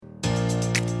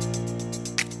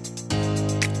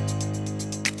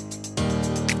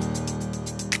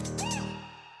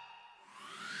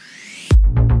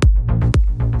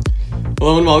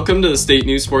Hello and welcome to the State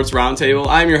News Sports Roundtable.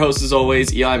 I'm your host as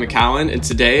always, Eli McKown, and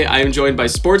today I am joined by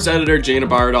sports editor Jayna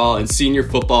Bardahl and senior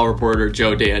football reporter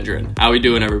Joe Dandron. How we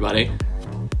doing, everybody?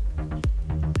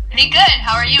 Pretty good.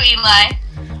 How are you, Eli?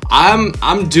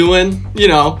 I'm doing,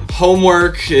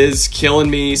 homework is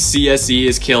killing me, CSE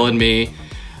is killing me.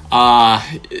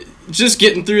 Just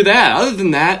getting through that. Other than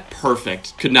that,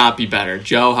 perfect. Could not be better.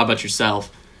 Joe, how about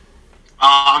yourself?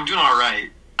 I'm doing all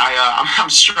right. I'm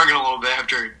struggling a little bit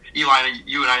after Eli,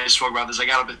 you and I spoke about this. I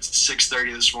got up at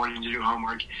 6:30 this morning to do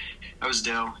homework. That was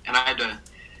dope. And I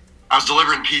was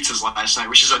delivering pizzas last night,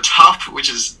 which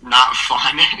is not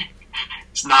fun.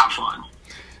 It's not fun.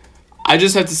 I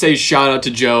just have to say shout out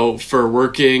to Joe for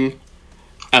working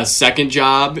a second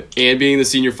job and being the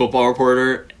senior football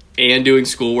reporter and doing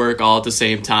schoolwork all at the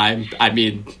same time. I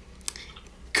mean,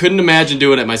 couldn't imagine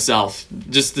doing it myself.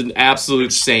 Just an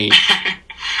absolute saint.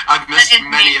 I've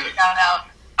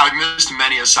missed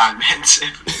many assignments.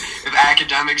 If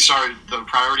academics are the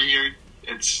priority here,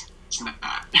 it's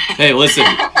not. Hey, listen,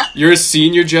 you're a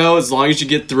senior, Joe. As long as you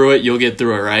get through it, you'll get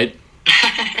through it, right?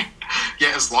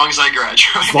 Yeah, as long as I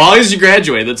graduate. As long as you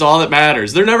graduate, that's all that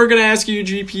matters. They're never going to ask you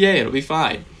your GPA. It'll be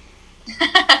fine.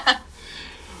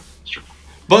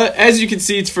 But as you can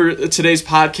see, for today's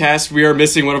podcast, we are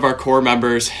missing one of our core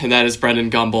members, and that is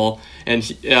Brendan Gumbel. And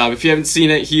if you haven't seen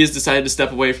it, he has decided to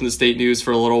step away from the state news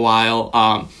for a little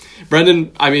while.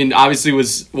 Brendan, obviously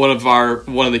was one of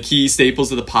the key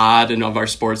staples of the pod and of our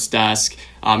sports desk.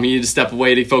 He needed to step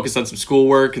away to focus on some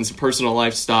schoolwork and some personal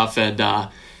life stuff, and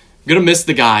I'm gonna miss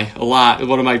the guy a lot.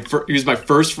 He was my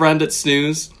first friend at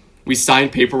Snooze. We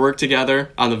signed paperwork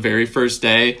together on the very first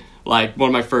day, like one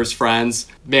of my first friends.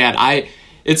 Man,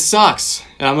 it sucks,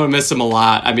 and I'm gonna miss him a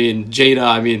lot.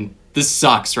 Jayna, this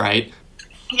sucks, right?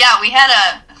 Yeah, we had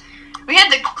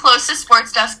the closest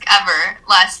sports desk ever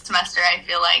last semester. I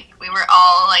feel like we were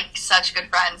all like such good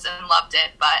friends and loved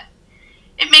it, but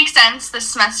it makes sense. This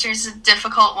semester is a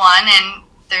difficult one, and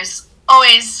there's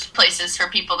always places for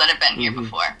people that have been here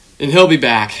before. And he'll be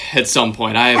back at some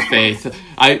point. I have faith.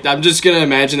 I'm just gonna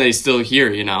imagine that he's still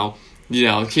here.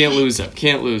 Can't lose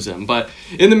him. But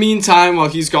in the meantime, while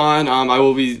he's gone, I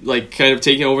will be kind of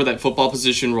taking over that football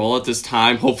position role at this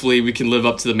time. Hopefully we can live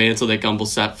up to the mantle that Gumbel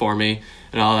set for me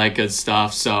and all that good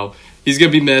stuff. So he's going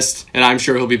to be missed, and I'm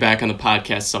sure he'll be back on the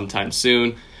podcast sometime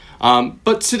soon.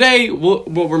 But today, what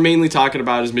we're mainly talking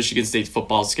about is Michigan State's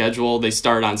football schedule. They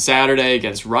start on Saturday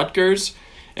against Rutgers.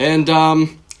 And,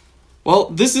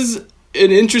 this is an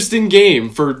interesting game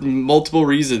for multiple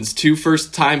reasons. Two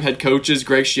first-time head coaches.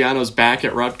 Greg Schiano's back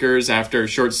at Rutgers after a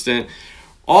short stint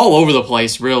all over the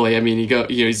place, really.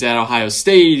 He's at Ohio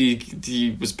State.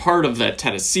 He was part of that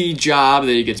Tennessee job.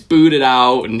 Then he gets booted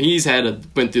out, and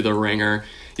went through the ringer.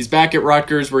 He's back at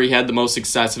Rutgers, where he had the most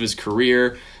success of his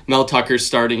career. Mel Tucker's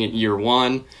starting at year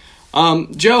one.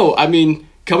 Joe,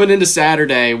 coming into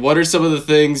Saturday, what are some of the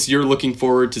things you're looking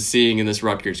forward to seeing in this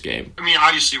Rutgers game?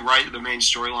 Obviously, right, the main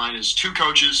storyline is two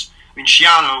coaches.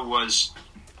 Schiano was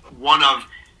one of,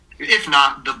 if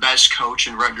not the best coach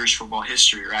in Rutgers football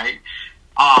history, right?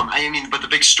 But the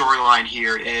big storyline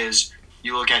here is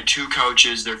you look at two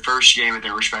coaches, their first game at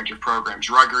their respective programs.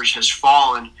 Rutgers has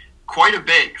fallen quite a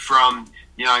bit from,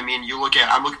 you look at,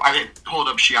 I pulled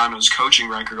up Schiano's coaching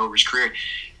record over his career.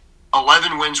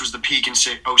 11 wins was the peak in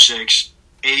 06.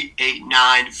 8-9,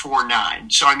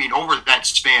 4-9. So, over that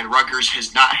span, Rutgers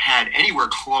has not had anywhere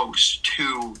close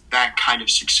to that kind of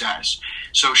success.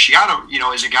 So, Schiano,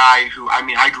 is a guy who,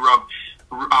 I grew up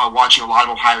watching a lot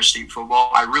of Ohio State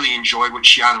football. I really enjoyed what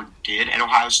Schiano did at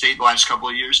Ohio State the last couple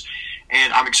of years.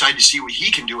 And I'm excited to see what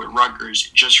he can do at Rutgers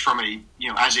just from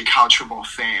as a college football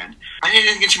fan. I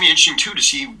think it's going to be interesting, too, to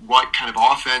see what kind of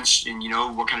offense and,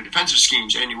 what kind of defensive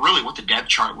schemes and really what the depth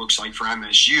chart looks like for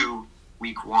MSU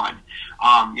week one.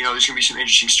 There's going to be some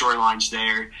interesting storylines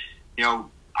there.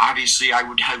 Obviously I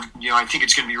would have, I think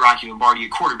it's going to be Rocky Lombardi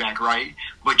at quarterback, right?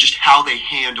 But just how they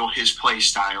handle his play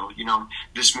style,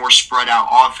 this more spread out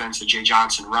offense that Jay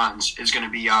Johnson runs is going to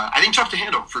be, I think, tough to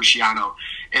handle for Schiano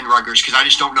and Rutgers, because I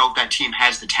just don't know if that team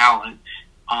has the talent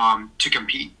to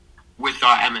compete with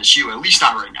MSU, at least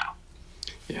not right now.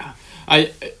 Yeah.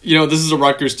 This is a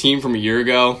Rutgers team from a year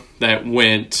ago that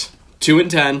went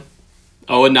 2-10.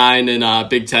 0-9 in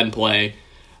Big Ten play.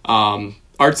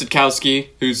 Art Sitkowski,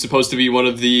 who's supposed to be one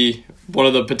of the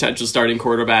potential starting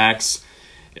quarterbacks,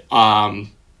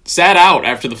 sat out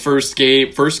after the first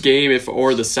game,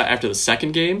 after the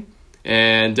second game,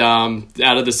 and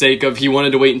out of the sake of he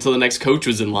wanted to wait until the next coach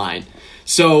was in line.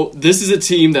 So this is a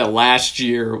team that last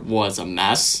year was a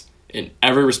mess in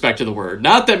every respect of the word.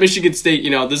 Not that Michigan State,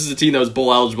 this is a team that was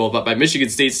bowl eligible, but by Michigan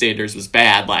State standards was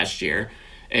bad last year.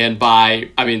 And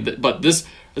but this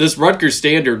Rutgers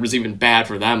standard was even bad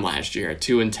for them last year at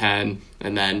 2-10,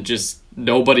 and then just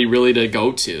nobody really to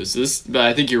go to. So but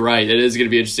I think you're right. It is going to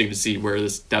be interesting to see where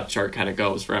this depth chart kind of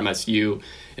goes for MSU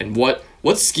and what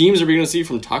schemes are we going to see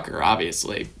from Tucker,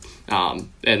 obviously,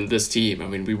 and this team. I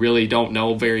mean, we really don't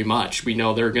know very much. We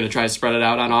know they're going to try to spread it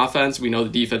out on offense. We know the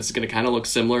defense is going to kind of look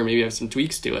similar, maybe have some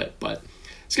tweaks to it, but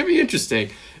it's going to be interesting.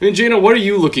 I mean, Jayna, what are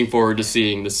you looking forward to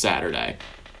seeing this Saturday?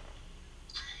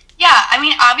 Yeah, I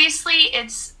mean, obviously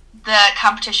it's the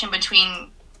competition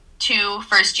between two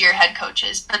first-year head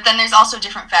coaches, but then there's also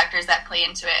different factors that play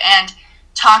into it. And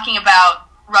talking about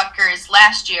Rutgers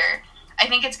last year, I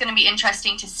think it's going to be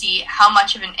interesting to see how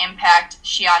much of an impact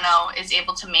Schiano is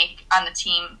able to make on the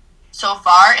team so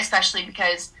far, especially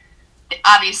because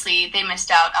obviously they missed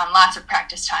out on lots of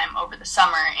practice time over the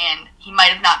summer, and he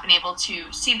might have not been able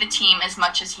to see the team as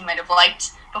much as he might have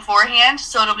liked beforehand.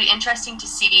 So it'll be interesting to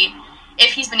see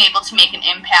if he's been able to make an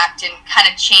impact and kind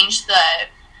of change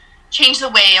the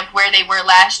way of where they were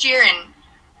last year and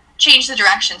change the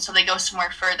direction so they go somewhere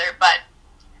further. But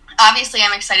obviously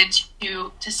I'm excited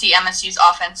to see MSU's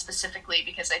offense specifically,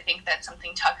 because I think that's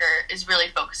something Tucker is really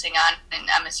focusing on and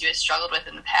MSU has struggled with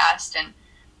in the past. And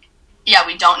yeah,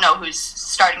 we don't know who's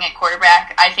starting at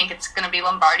quarterback. I think it's going to be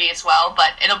Lombardi as well,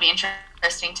 but it'll be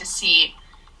interesting to see,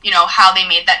 how they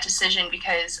made that decision,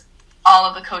 because all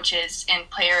of the coaches and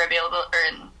player available or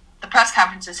in the press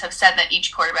conferences have said that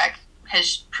each quarterback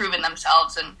has proven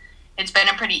themselves, and it's been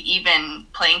a pretty even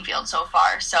playing field so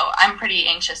far. So I'm pretty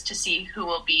anxious to see who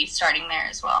will be starting there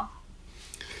as well.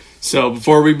 So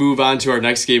before we move on to our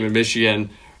next game in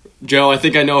Michigan, Joe, I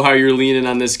think I know how you're leaning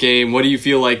on this game. What do you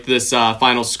feel like this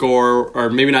final score, or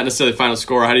maybe not necessarily final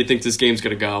score, how do you think this game's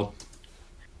going to go?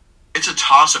 It's a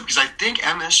toss-up because I think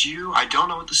MSU, I don't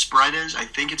know what the spread is. I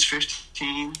think it's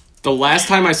 15. The last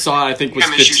time I saw it, I think was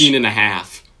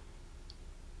 15.5.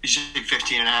 You said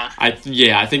 15.5? I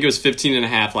think it was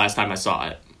 15.5 last time I saw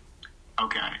it.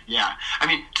 Okay, yeah. I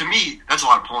mean, to me, that's a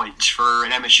lot of points for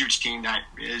an MSU team that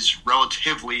is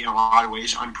relatively, in a lot of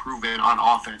ways, unproven on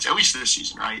offense, at least this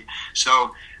season, right?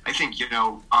 So I think, it's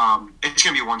going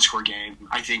to be a one-score game.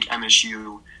 I think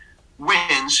MSU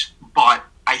wins, but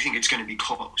I think it's going to be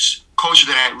close. Closer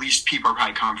than at least people are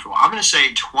probably comfortable. I'm going to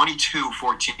say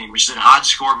 22-14, which is an odd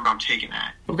score, but I'm taking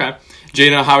that. Okay.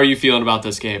 Jayna, how are you feeling about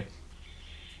this game?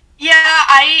 Yeah,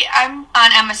 I'm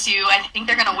on MSU. I think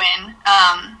they're going to win.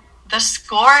 The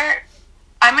score,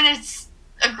 I'm going to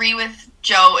agree with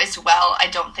Joe as well. I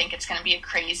don't think it's going to be a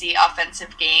crazy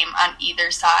offensive game on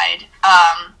either side.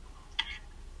 I'm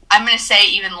going to say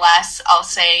even less. I'll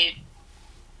say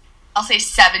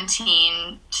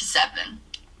 17-7.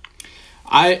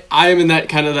 I am in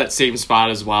that same spot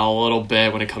as well a little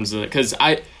bit when it comes to it, because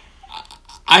I'm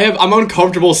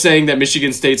uncomfortable saying that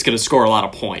Michigan State's going to score a lot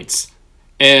of points.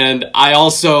 And I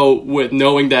also, with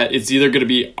knowing that it's either going to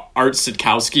be Art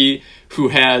Sitkowski, who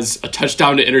has a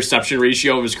touchdown to interception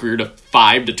ratio of his career to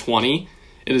 5-20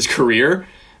 in his career,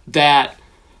 that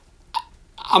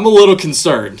I'm a little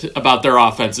concerned about their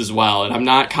offense as well. And I'm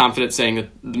not confident saying that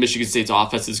the Michigan State's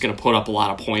offense is going to put up a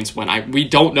lot of points when we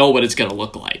don't know what it's going to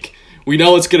look like. We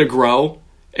know it's going to grow,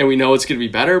 and we know it's going to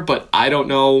be better, but I don't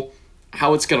know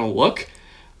how it's going to look.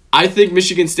 I think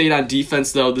Michigan State on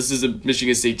defense, though, this is a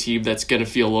Michigan State team that's going to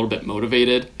feel a little bit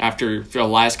motivated after the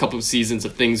last couple of seasons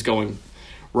of things going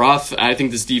rough. I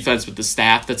think this defense with the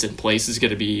staff that's in place is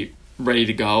going to be ready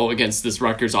to go against this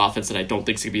Rutgers offense that I don't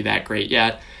think is going to be that great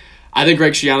yet. I think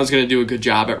Greg Schiano's going to do a good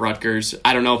job at Rutgers.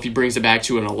 I don't know if he brings it back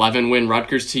to an 11-win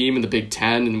Rutgers team in the Big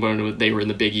Ten and when they were in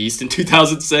the Big East in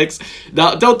 2006.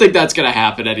 Don't think that's going to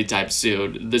happen anytime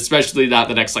soon, especially not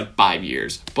the next 5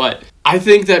 years. But I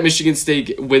think that Michigan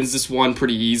State wins this one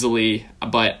pretty easily,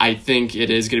 but I think it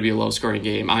is going to be a low-scoring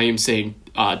game. I am saying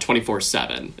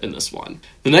 24-7 in this one.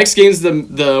 The next game is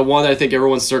the one that I think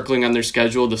everyone's circling on their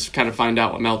schedule to kind of find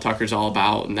out what Mel Tucker's all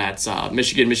about, and that's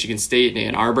Michigan State, and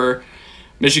Ann Arbor.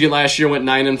 Michigan last year went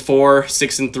 9-4,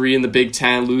 6-3 in the Big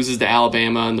Ten, loses to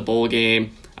Alabama in the bowl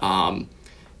game.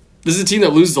 This is a team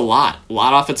that loses a lot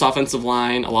off its offensive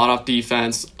line, a lot off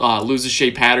defense, loses Shea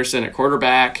Patterson at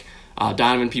quarterback,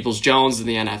 Donovan Peoples-Jones in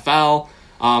the NFL,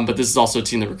 but this is also a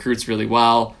team that recruits really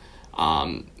well.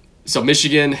 So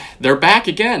Michigan, they're back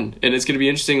again, and it's going to be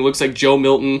interesting. It looks like Joe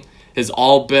Milton has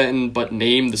all been but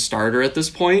named the starter at this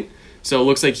point. So it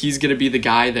looks like he's going to be the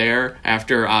guy there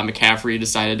after McCaffrey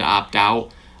decided to opt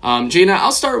out. Jayna,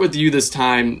 I'll start with you this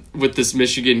time with this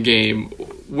Michigan game.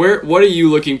 What are you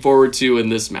looking forward to in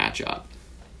this matchup?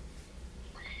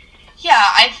 Yeah,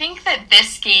 I think that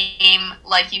this game,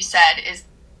 like you said, is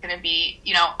going to be,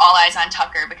 all eyes on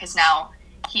Tucker, because now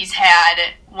He's had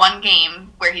one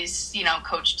game where he's,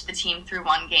 coached the team through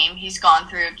one game. He's gone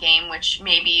through a game which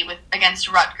maybe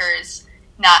against Rutgers,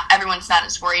 everyone's not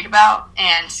as worried about,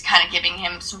 and kind of giving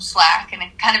him some slack and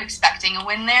kind of expecting a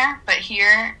win there. But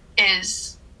here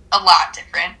is a lot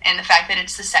different, and the fact that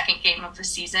it's the second game of the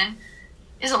season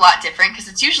is a lot different because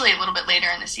it's usually a little bit later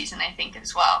in the season, I think,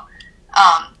 as well.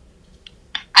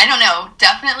 I don't know.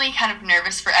 Definitely kind of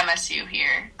nervous for MSU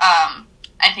here.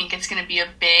 I think it's going to be a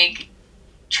big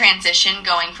transition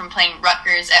going from playing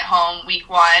Rutgers at home week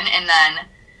 1 and then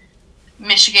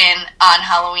Michigan on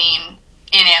Halloween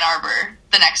in Ann Arbor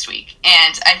the next week.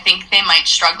 And I think they might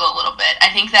struggle a little bit. I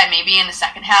think that maybe in the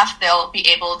second half they'll be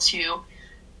able to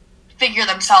figure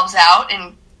themselves out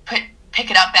and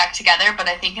pick it up back together. But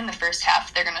I think in the first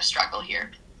half they're going to struggle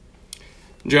here.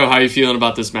 Joe, how are you feeling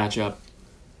about this matchup?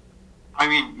 I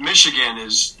mean, Michigan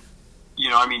is,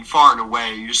 far and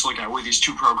away, you just look at where these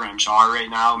two programs are right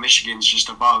now. Michigan's just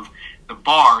above the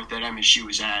bar that MSU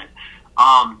is at.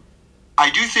 I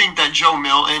do think that Joe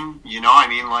Milton, he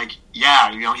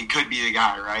could be the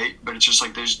guy, right? But it's just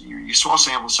like you small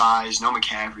sample size, no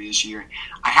McCaffrey this year.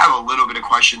 I have a little bit of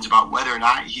questions about whether or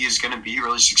not he is going to be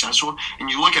really successful. And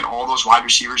you look at all those wide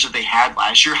receivers that they had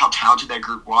last year, how talented that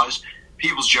group was.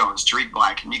 Peoples-Jones, Tariq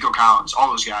Black, Nico Collins, all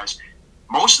those guys.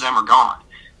 Most of them are gone.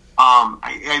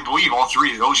 I believe all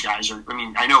three of those guys are.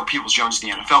 I know Peoples-Jones in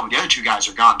the NFL, but the other two guys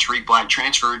are gone. Tariq Black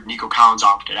transferred, Nico Collins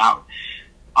opted out.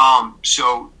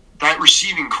 So that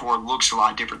receiving core looks a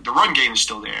lot different. The run game is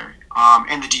still there,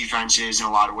 and the defense is in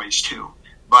a lot of ways too.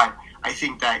 But I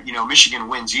think that Michigan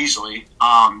wins easily. Do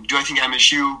I think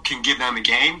MSU can give them a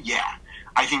game? Yeah.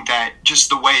 I think that just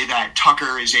the way that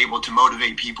Tucker is able to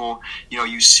motivate people,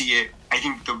 you see it. I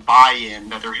think the buy-in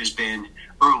that there has been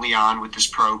early on with this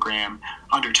program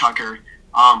under Tucker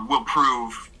will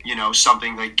prove,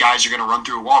 something like guys are going to run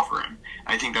through a wall for him.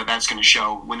 I think that that's going to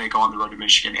show when they go on the road to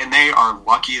Michigan. And they are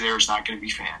lucky there's not going to be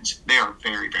fans. They are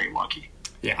very, very lucky.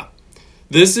 Yeah.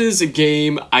 This is a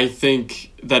game, I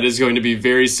think, that is going to be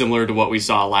very similar to what we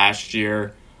saw last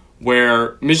year,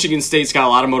 where Michigan State's got a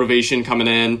lot of motivation coming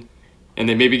in, and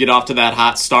they maybe get off to that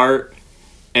hot start,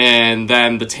 and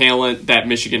then the talent that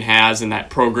Michigan has and that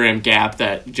program gap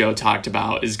that Joe talked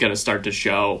about is going to start to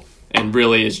show and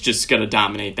really is just going to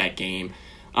dominate that game.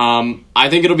 I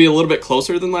think it'll be a little bit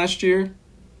closer than last year,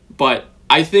 but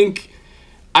I think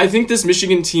this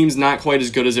Michigan team's not quite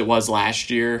as good as it was last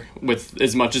year with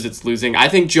as much as it's losing. I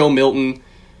think Joe Milton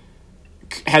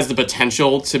has the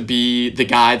potential to be the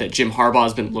guy that Jim Harbaugh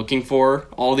has been looking for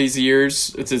all these years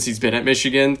since he's been at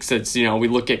Michigan. Because we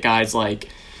look at guys like,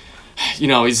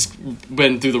 he's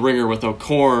been through the ringer with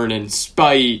O'Korn and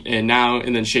Spite and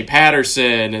then Shea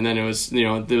Patterson, and then it was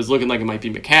looking like it might be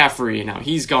McCaffrey, and now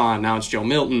he's gone. Now it's Joe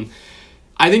Milton.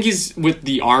 I think he's, with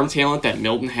the arm talent that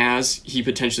Milton has, he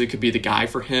potentially could be the guy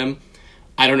for him.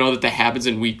 I don't know that happens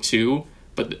in week 2,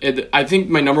 but I think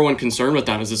my number one concern with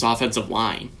them is this offensive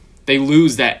line. They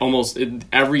lose that almost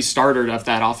every starter of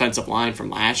that offensive line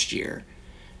from last year.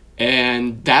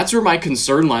 And that's where my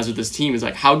concern lies with this team is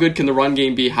like, how good can the run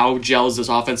game be? How gel is this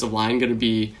offensive line going to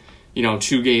be,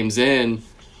 2 games in,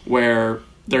 where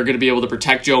they're going to be able to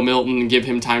protect Joe Milton and give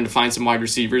him time to find some wide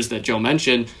receivers that Joe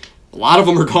mentioned. A lot of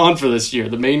them are gone for this year.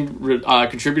 The main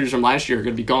contributors from last year are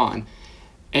going to be gone.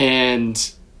 And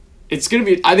it's going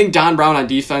to be, I think, Don Brown on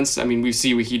defense. We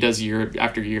see what he does year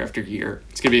after year after year.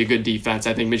 It's going to be a good defense.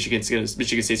 I think Michigan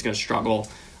State's going to struggle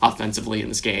offensively in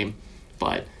this game.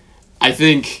 But I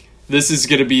think this is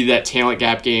going to be that talent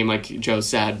gap game, like Joe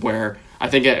said, where I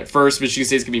think at first Michigan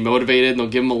State's going to be motivated and they'll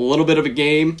give them a little bit of a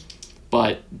game,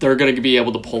 but they're going to be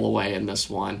able to pull away in this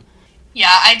one. Yeah,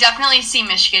 I definitely see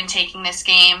Michigan taking this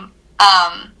game.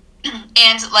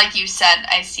 And like you said,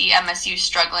 I see MSU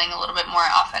struggling a little bit more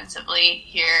offensively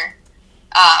here.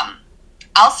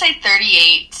 I'll say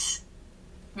 38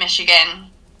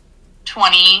 Michigan,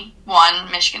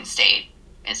 21 Michigan State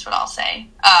is what I'll say.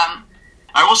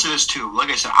 I will say this too. Like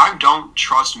I said, I don't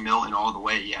trust Milton all the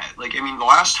way yet. The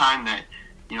last time that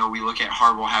we look at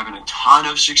Harbaugh having a ton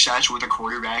of success with a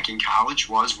quarterback in college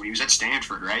was when he was at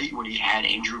Stanford, right? When he had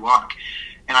Andrew Luck,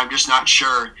 and I'm just not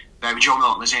sure that Joe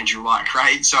Milton is Andrew Luck,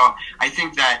 right? So I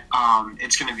think that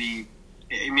it's going to be.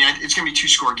 It's going to be a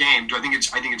 2-score game. I think it's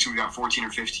going to be about 14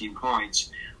 or 15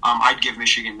 points. I'd give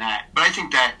Michigan that, but I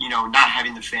think that not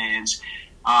having the fans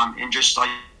and just like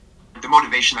the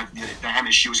motivation that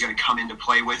MSU is going to come into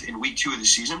play with in week 2 of the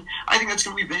season, I think that's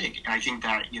going to be big. And I think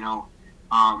that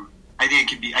I think it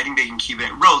could be. I think they can keep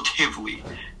it relatively,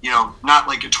 not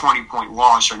like a 20-point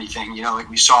loss or anything. Like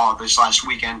we saw this last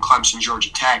weekend, Clemson,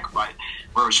 Georgia Tech, but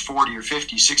where it was 40 or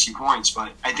 50, 60 points.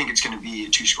 But I think it's going to be a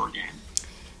 2-score game.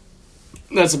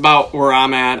 That's about where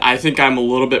I'm at. I think I'm a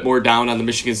little bit more down on the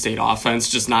Michigan State offense,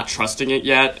 just not trusting it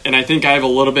yet. And I think I have a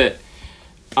little bit.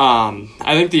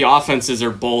 I think the offenses are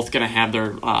both going to have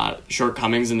their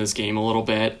shortcomings in this game a little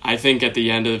bit. I think at the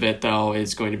end of it, though,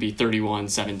 it's going to be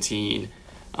 31-17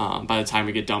 by the time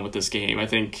we get done with this game. I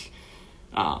think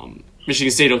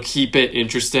Michigan State will keep it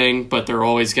interesting, but they're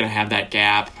always going to have that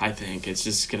gap. I think it's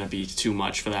just going to be too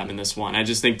much for them in this one. I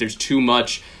just think there's too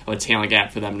much of a talent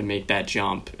gap for them to make that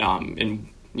jump in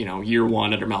year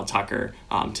one under Mel Tucker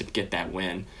to get that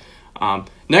win.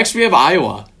 Next, we have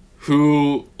Iowa,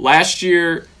 who last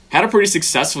year had a pretty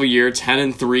successful year,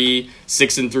 10-3,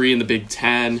 6-3 in the Big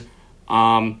Ten,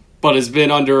 but has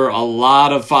been under a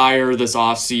lot of fire this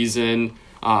offseason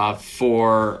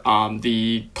for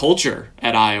the culture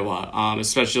at Iowa,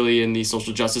 especially in the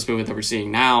social justice movement that we're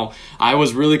seeing now.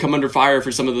 Iowa's really come under fire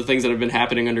for some of the things that have been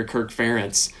happening under Kirk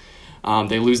Ferentz.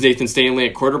 They lose Nathan Stanley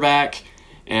at quarterback,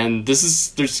 and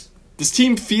this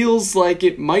team feels like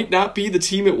it might not be the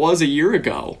team it was a year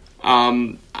ago.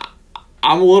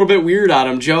 I'm a little bit weird on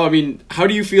him. Joe, I mean, how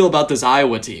do you feel about this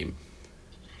Iowa team?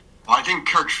 Well, I think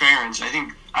Kirk Ferentz,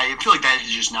 I feel like that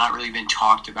has just not really been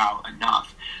talked about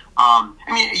enough.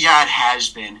 It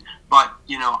has been, but,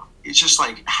 it's just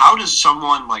like, how does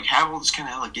someone, have all this kind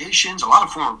of allegations? A lot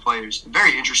of former players, a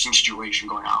very interesting situation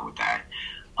going on with that,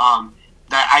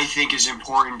 that I think is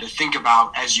important to think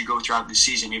about as you go throughout the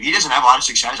season. If he doesn't have a lot of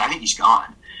success, I think he's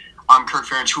gone. Kirk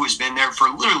Ferentz, who has been there for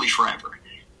literally forever.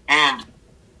 And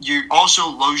you also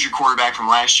lose your quarterback from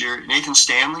last year, Nathan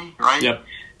Stanley, right? Yep.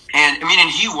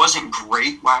 And he wasn't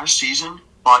great last season,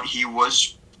 but he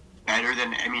was better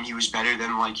than, he's better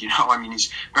than he's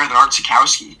better than Art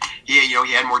Sikowski. He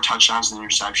had more touchdowns than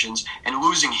interceptions. And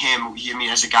losing him,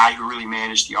 as a guy who really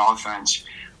managed the offense,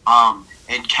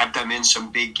 and kept them in some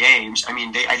big games. I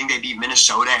think they beat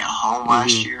Minnesota at home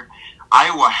last year.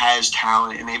 Iowa has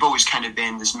talent, and they've always kind of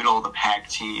been this middle of the pack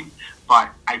team. But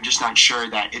I'm just not sure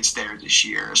that it's there this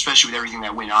year, especially with everything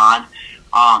that went on.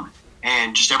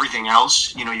 And just everything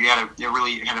else, you had a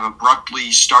really kind of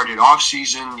abruptly started off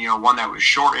season, one that was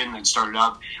shortened and started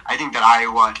up. I think that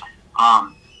Iowa,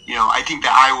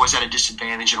 Iowa's at a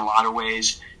disadvantage in a lot of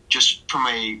ways, just from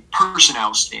a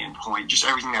personnel standpoint, just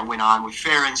everything that went on with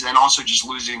Ferentz, and then also just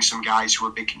losing some guys who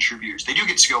are big contributors. They do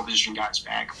get skill position guys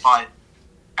back, but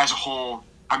as a whole,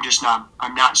 I'm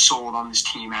not sold on this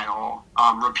team at all,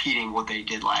 repeating what they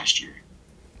did last year.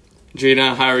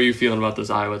 Jayna, how are you feeling about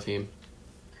this Iowa team?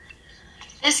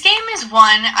 This game is one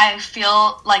I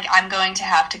feel like I'm going to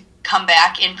have to come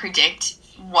back and predict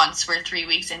once we're 3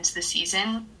 weeks into the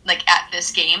season, at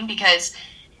this game, because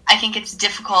I think it's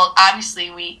difficult. Obviously,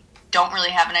 we don't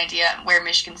really have an idea where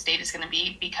Michigan State is going to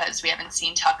be because we haven't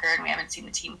seen Tucker and we haven't seen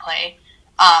the team play.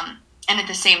 And at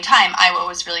the same time, Iowa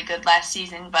was really good last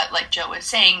season, but like Joe was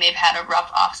saying, they've had a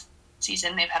rough off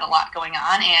season. They've had a lot going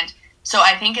on, and so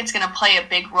I think it's going to play a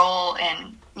big role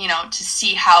in, to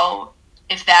see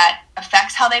if that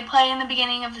affects how they play in the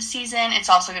beginning of the season. It's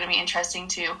also going to be interesting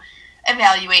to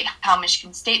evaluate how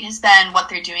Michigan State has been, what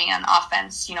they're doing on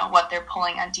offense, what they're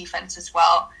pulling on defense as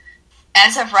well.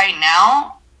 As of right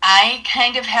now, I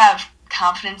kind of have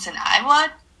confidence in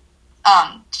Iowa.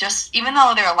 Just even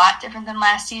though they're a lot different than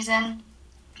last season,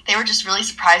 they were just really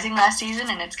surprising last season,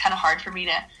 and it's kind of hard for me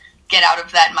to get out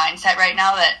of that mindset right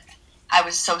now that I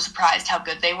was so surprised how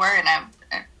good they were, and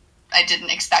I didn't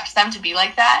expect them to be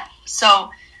like that. So,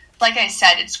 like I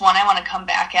said, it's one I want to come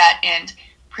back at and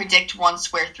predict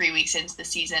once we're 3 weeks into the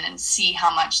season and see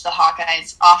how much the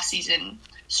Hawkeyes' off-season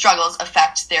struggles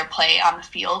affect their play on the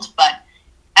field. But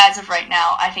as of right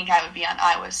now, I think I would be on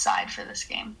Iowa's side for this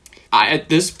game. At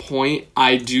this point,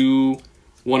 I do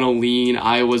want to lean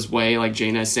Iowa's way, like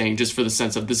Jayna is saying, just for the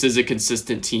sense of this is a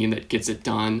consistent team that gets it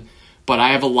done. But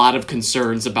I have a lot of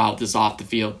concerns about this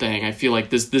off-the-field thing. I feel like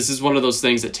this is one of those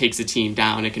things that takes a team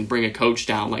down. It can bring a coach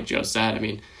down, like Joe said.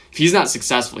 If he's not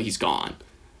successful, he's gone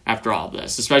after all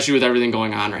this. Especially with everything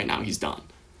going on right now, he's done.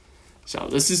 So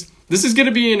this is going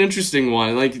to be an interesting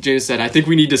one. Like Jayna said, I think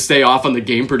we need to stay off on the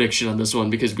game prediction on this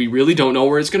one because we really don't know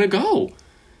where it's going to go.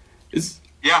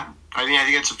 Yeah, I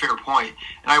think that's a fair point.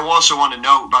 And I also want to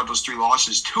note about those 3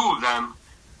 losses. 2 of them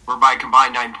were by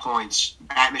combined 9 points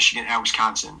at Michigan and at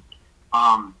Wisconsin.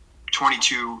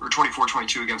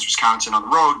 24-22 against Wisconsin on the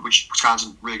road, which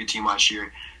Wisconsin, really good team last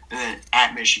year, and then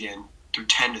at Michigan through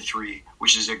 10-3,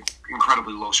 which is an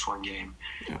incredibly low-scoring game.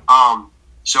 Yeah.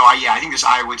 I think this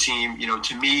Iowa team,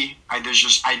 to me, I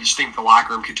just think the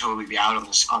locker room could totally be out on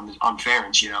this on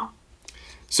Ferentz,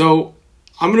 So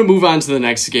I'm going to move on to the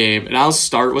next game, and I'll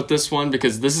start with this one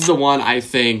because this is the one I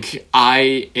think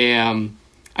I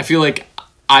feel like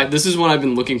this is one I've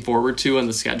been looking forward to on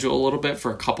the schedule a little bit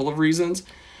for a couple of reasons.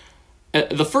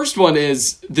 The first one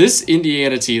is this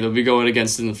Indiana team that we'll be going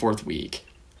against in the fourth week,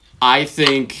 I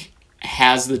think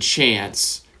has the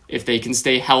chance, if they can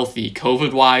stay healthy,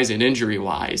 COVID-wise and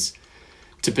injury-wise,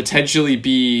 to potentially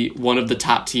be one of the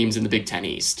top teams in the Big Ten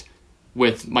East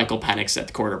with Michael Penix at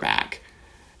the quarterback.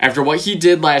 After what he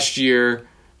did last year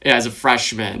as a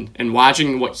freshman and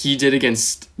watching what he did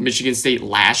against Michigan State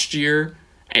last year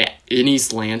in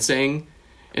East Lansing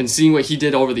and seeing what he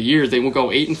did over the years, they will go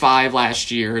 8-5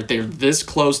 last year. They're this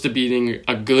close to beating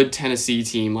a good Tennessee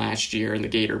team last year in the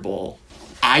Gator Bowl.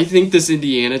 I think this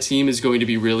Indiana team is going to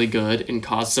be really good and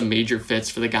cause some major fits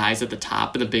for the guys at the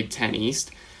top of the Big Ten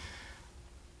East.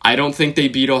 I don't think they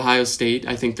beat Ohio State.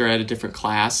 I think they're at a different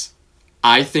class.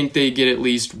 I think they get at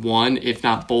least one, if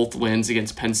not both, wins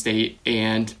against Penn State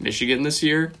and Michigan this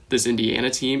year, this Indiana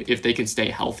team, if they can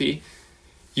stay healthy.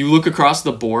 You look across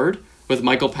the board with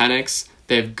Michael Penix,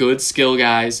 they have good skill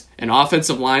guys, an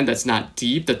offensive line that's not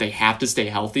deep, that they have to stay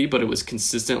healthy, but it was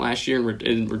consistent last year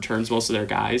and returns most of their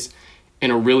guys,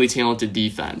 and a really talented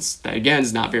defense that, again,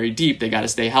 is not very deep. They got to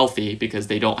stay healthy because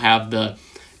they don't have the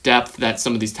depth that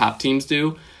some of these top teams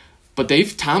do. But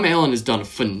Tom Allen has done a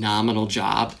phenomenal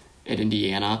job at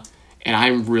Indiana, and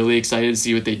I'm really excited to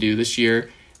see what they do this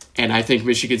year. And I think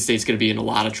Michigan State's going to be in a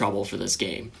lot of trouble for this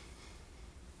game.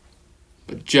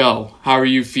 But Joe, how are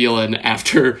you feeling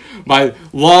after my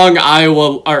long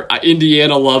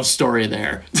Indiana love story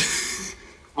there?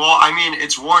 Well, I mean,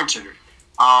 it's warranted.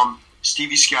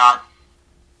 Stevie Scott,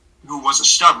 who was a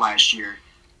stud last year,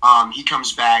 he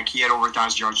comes back. He had over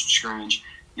 1,000 yards from scrimmage.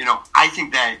 I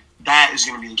think that is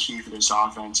going to be the key for this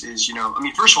offense is,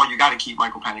 first of all, you got to keep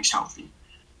Michael Penix healthy.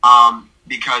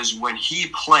 Because when he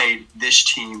played, this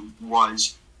team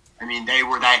was, they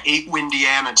were that 8-win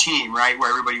Indiana team, right, where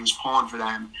everybody was pulling for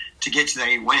them to get to the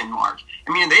 8-win mark.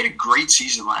 They had a great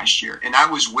season last year, and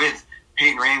that was with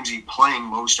Peyton Ramsey playing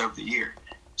most of the year.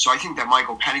 So I think that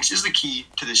Michael Penix is the key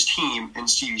to this team and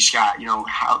Stevie Scott,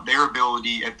 how their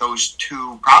ability at those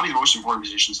two, probably the most important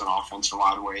positions on offense in a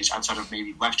lot of ways, outside of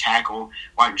maybe left tackle,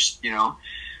 wide receiver,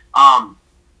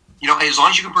 as long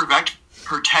as you can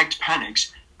protect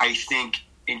Penix, I think,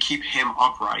 and keep him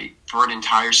upright for an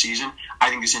entire season, I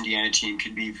think this Indiana team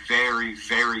could be very,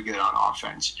 very good on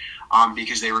offense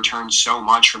because they returned so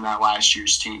much from that last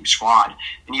year's team squad.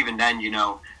 And even then,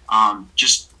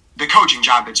 just the coaching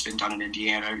job that's been done in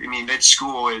Indiana. That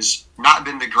school has not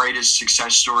been the greatest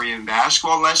success story in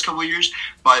basketball the last couple of years,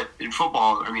 but in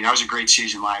football, that was a great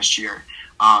season last year.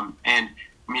 And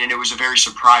it was a very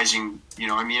surprising,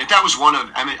 if that was one of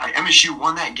MSU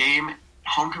won that game,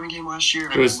 homecoming game last year,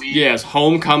 I believe. Yes,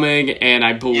 homecoming, and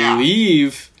I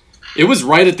believe it was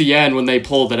right at the end when they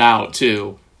pulled it out,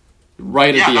 too. Right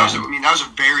at the end. That was a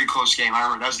very close game. I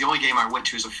remember that was the only game I went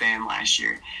to as a fan last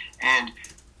year. And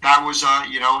that was,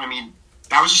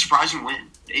 that was a surprising win.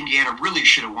 Indiana really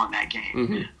should have won that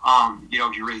game,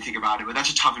 if you really think about it. But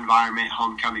that's a tough environment,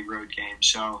 homecoming road game.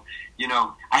 So,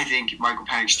 I think Michael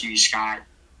Penix, Stevie Scott,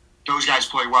 those guys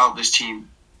play well. This team,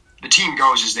 the team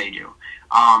goes as they do.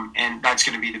 And that's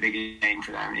going to be the biggest thing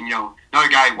for them. And, another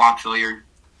guy, Wap Fillier,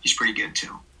 he's pretty good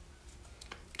too.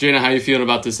 Jayna, how are you feeling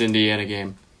about this Indiana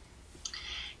game?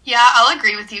 Yeah, I'll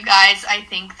agree with you guys. I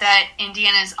think that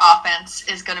Indiana's offense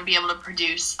is going to be able to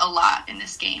produce a lot in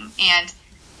this game. And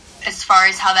as far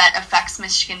as how that affects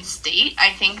Michigan State,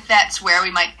 I think that's where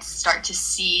we might start to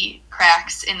see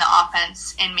cracks in the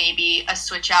offense and maybe a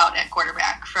switch out at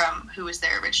quarterback from who was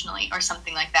there originally or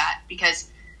something like that.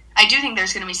 Because I do think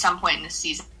there's going to be some point in this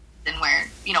season where,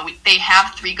 they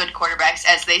have 3 good quarterbacks,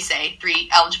 as they say, 3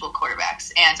 eligible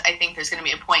quarterbacks. And I think there's going to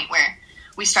be a point where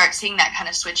we start seeing that kind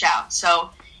of switch out. So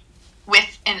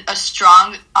with a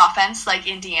strong offense like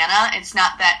Indiana, it's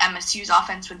not that MSU's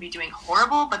offense would be doing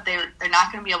horrible, but they're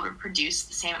not going to be able to produce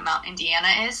the same amount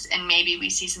Indiana is, and maybe we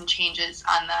see some changes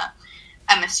on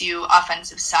the MSU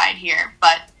offensive side here.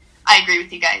 But I agree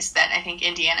with you guys that I think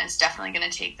Indiana is definitely going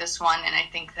to take this one, and I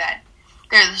think that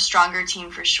they're the stronger team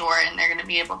for sure, and they're going to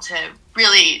be able to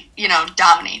really,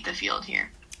 dominate the field here.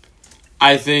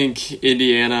 I think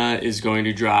Indiana is going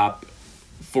to drop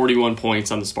 41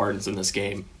 points on the Spartans in this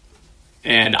game.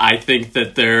 And I think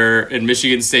that they're in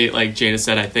Michigan State, like Jayna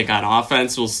said, I think on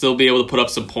offense will still be able to put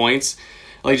up some points.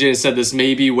 Like Jayna said, this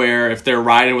may be where if they're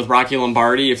riding with Rocky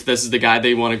Lombardi, if this is the guy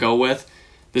they want to go with,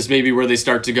 this may be where they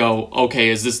start to go, okay,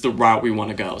 is this the route we want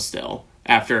to go still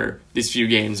after these few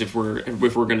games if we're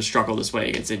going to struggle this way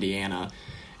against Indiana.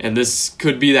 And this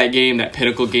could be that game, that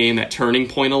pinnacle game, that turning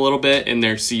point a little bit in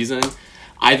their season.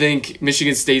 I think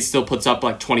Michigan State still puts up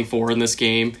like 24 in this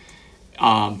game,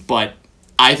 but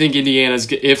I think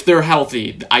Indiana's, if they're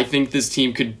healthy, I think this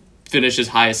team could finish as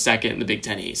high as second in the Big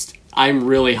Ten East. I'm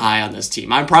really high on this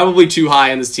team. I'm probably too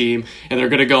high on this team, and they're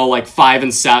gonna go like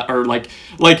 5-7, or like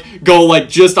go like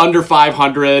just under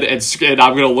 500, and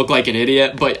I'm gonna look like an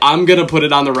idiot. But I'm gonna put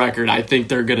it on the record. I think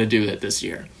they're gonna do it this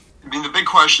year. I mean, the big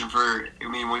question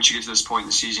once you get to this point in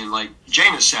the season, like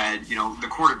Jayna said, the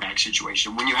quarterback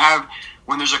situation.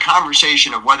 When there's a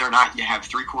conversation of whether or not you have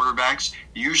three quarterbacks,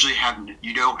 you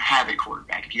don't have a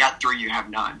quarterback. If you got three, you have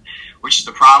none, which is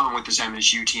the problem with this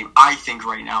MSU team, I think,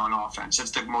 right now in offense.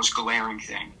 That's the most glaring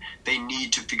thing. They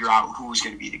need to figure out who's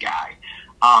going to be the guy.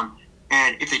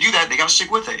 And if they do that, they got to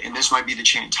stick with it. And this might be the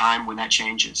time when that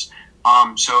changes.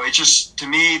 So it's just, to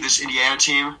me, this Indiana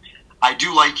team, I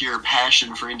do like your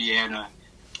passion for Indiana,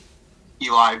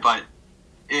 Eli,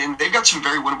 and they've got some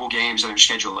very winnable games on their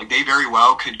schedule. Like, they very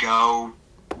well could go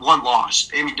one loss.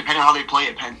 I mean, depending on how they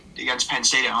play against Penn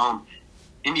State at home,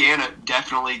 Indiana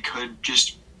definitely could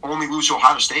just only lose to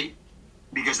Ohio State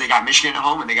because they got Michigan at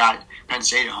home and they got Penn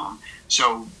State at home.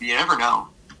 So you never know.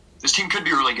 This team could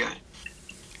be really good.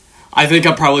 I think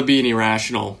I'm probably being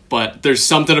irrational, but there's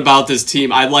something about this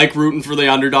team. I like rooting for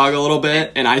the underdog a little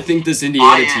bit, and I think this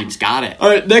Indiana team's got it. All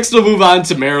right, next we'll move on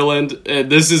to Maryland.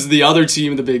 This is the other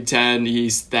team in the Big Ten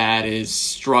East that is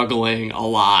struggling a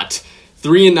lot.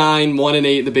 3-9,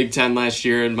 1-8 in the Big Ten last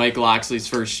year in Mike Loxley's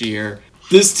first year.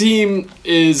 This team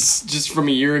is, just from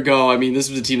a year ago, I mean, this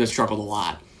was a team that struggled a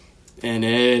lot. And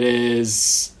it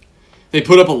is... They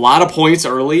put up a lot of points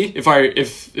early. If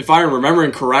I'm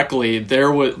remembering correctly,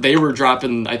 they were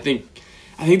dropping. I think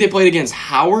they played against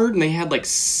Howard and they had like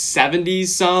 70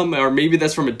 some, or maybe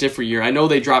that's from a different year. I know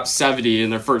they dropped 70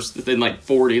 then like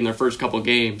 40 in their first couple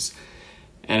games,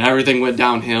 and everything went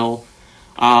downhill.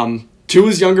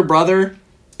 Tua's younger brother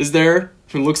is there,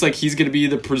 who looks like he's going to be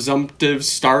the presumptive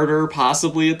starter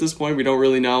possibly at this point. We don't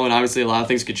really know, and obviously a lot of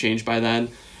things could change by then.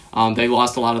 They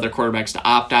lost a lot of their quarterbacks to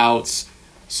opt-outs.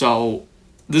 So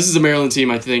this is a Maryland team,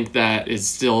 I think, that is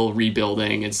still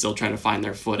rebuilding and still trying to find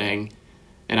their footing.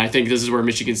 And I think this is where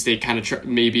Michigan State kind of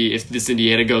maybe if this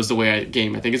Indiana goes the way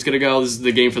game I think it's going to go, this is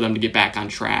the game for them to get back on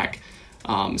track,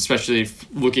 especially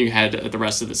looking ahead at the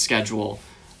rest of the schedule.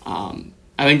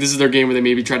 I think this is their game where they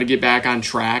maybe try to get back on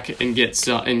track and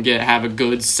have a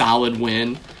good, solid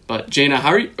win. But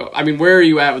Jayna, where are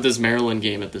you at with this Maryland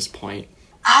game at this point?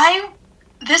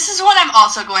 This is one I'm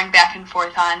also going back and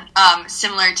forth on,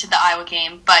 similar to the Iowa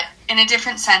game, but in a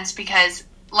different sense because,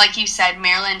 like you said,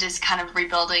 Maryland is kind of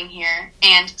rebuilding here,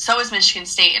 and so is Michigan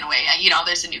State in a way.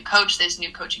 There's a new coach, there's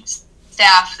new coaching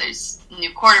staff, there's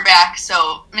new quarterback,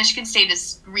 so Michigan State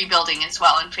is rebuilding as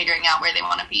well and figuring out where they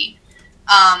want to be.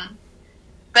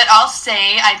 But I'll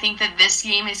say I think that this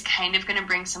game is kind of going to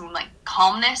bring some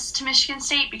calmness to Michigan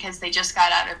State because they just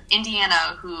got out of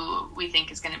Indiana, who we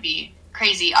think is going to be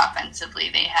crazy offensively.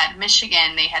 They had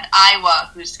Michigan, they had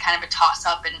Iowa, who's kind of a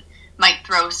toss-up and might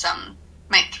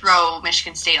throw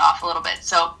Michigan State off a little bit.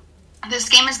 So this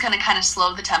game is going to kind of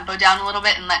slow the tempo down a little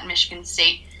bit and let Michigan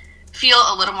State feel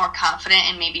a little more confident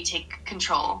and maybe take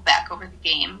control back over the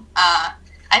game.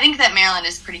 I think that Maryland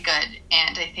is pretty good,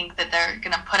 and I think that they're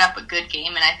going to put up a good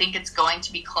game, and I think it's going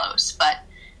to be close. But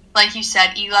like you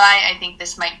said, Eli, I think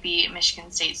this might be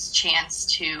Michigan State's chance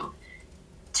to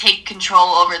take control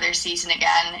over their season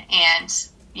again and,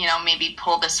 maybe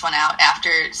pull this one out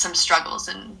after some struggles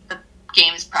in the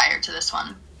games prior to this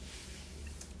one.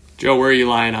 Joe, where are you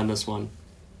lying on this one?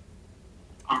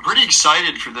 I'm pretty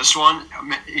excited for this one,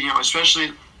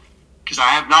 especially because I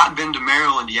have not been to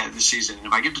Maryland yet this season. And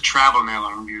if I get to travel to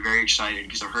Maryland, I'm going to be very excited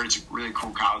because I've heard it's a really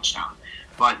cool college town.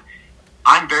 But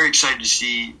I'm very excited to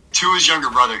see Tua's younger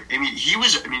brother.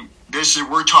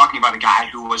 We're talking about a guy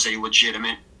who was a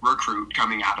legitimate recruit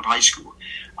coming out of high school,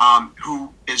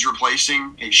 who is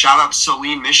replacing a shout-out to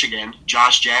Saline, Michigan,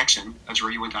 Josh Jackson. That's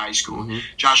where he went to high school. Mm-hmm.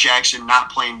 Josh Jackson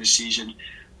not playing this season.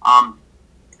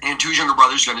 And Tua's younger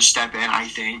brother is going to step in, I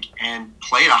think, and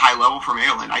play at a high level for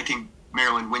Maryland. I think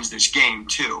Maryland wins this game,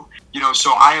 too.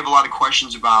 So I have a lot of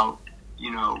questions about,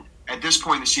 at this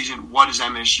point in the season, what is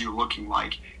MSU looking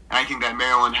like? And I think that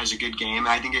Maryland has a good game, and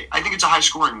I think it's a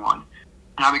high-scoring one.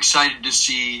 And I'm excited to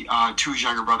see Tua's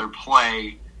younger brother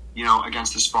play,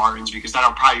 against the Spartans, because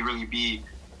that'll probably really be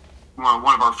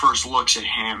one of our first looks at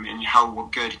him and how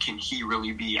good can he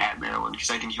really be at Maryland,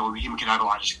 because I think he can have a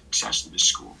lot of success in this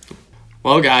school.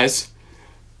 Well, guys,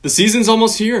 the season's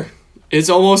almost here. It's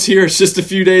almost here. It's just a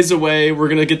few days away. We're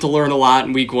going to get to learn a lot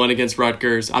in week 1 against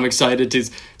Rutgers. I'm excited to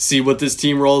see what this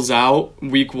team rolls out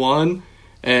week 1,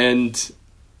 and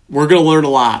we're going to learn a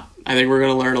lot. I think we're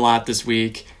going to learn a lot this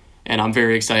week, and I'm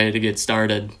very excited to get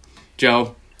started.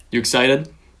 Joe, you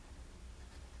excited?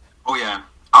 Oh, yeah.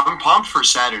 I'm pumped for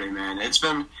Saturday, man. It's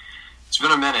been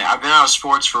a minute. I've been out of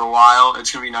sports for a while.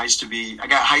 It's gonna be nice to be. I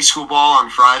got high school ball on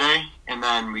Friday, and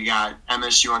then we got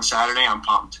MSU on Saturday. I'm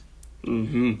pumped.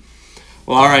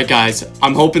 Well, all right, guys.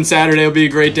 I'm hoping Saturday will be a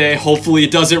great day. Hopefully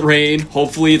it doesn't rain.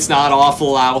 Hopefully it's not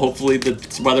awful out. Hopefully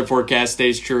the weather forecast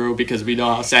stays true, because we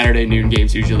know how Saturday noon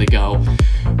games usually go.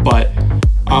 But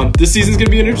this season's going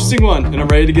to be an interesting one, and I'm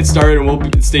ready to get started,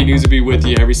 and State News will be with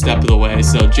you every step of the way.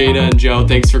 So Jayna and Joe,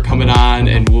 thanks for coming on,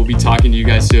 and we'll be talking to you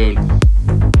guys soon.